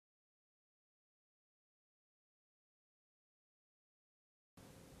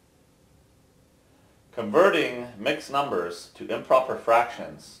Converting mixed numbers to improper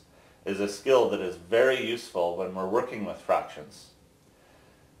fractions is a skill that is very useful when we're working with fractions.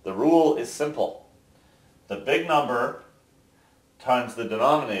 The rule is simple. The big number times the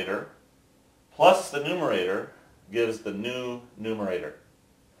denominator plus the numerator gives the new numerator.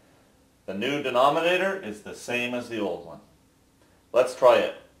 The new denominator is the same as the old one. Let's try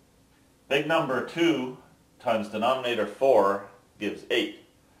it. Big number 2 times denominator 4 gives 8,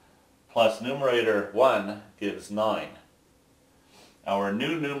 plus numerator 1 gives 9. Our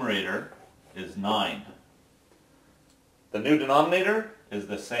new numerator is 9. The new denominator is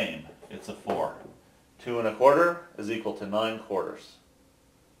the same. It's a 4. 2 1/4 is equal to 9/4.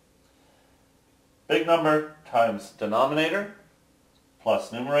 Big number times denominator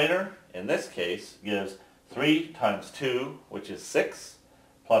plus numerator, in this case, gives 3 times 2, which is 6,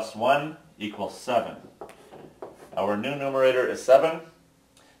 plus 1 equals 7. Our new numerator is 7.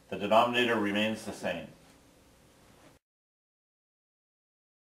 The denominator remains the same.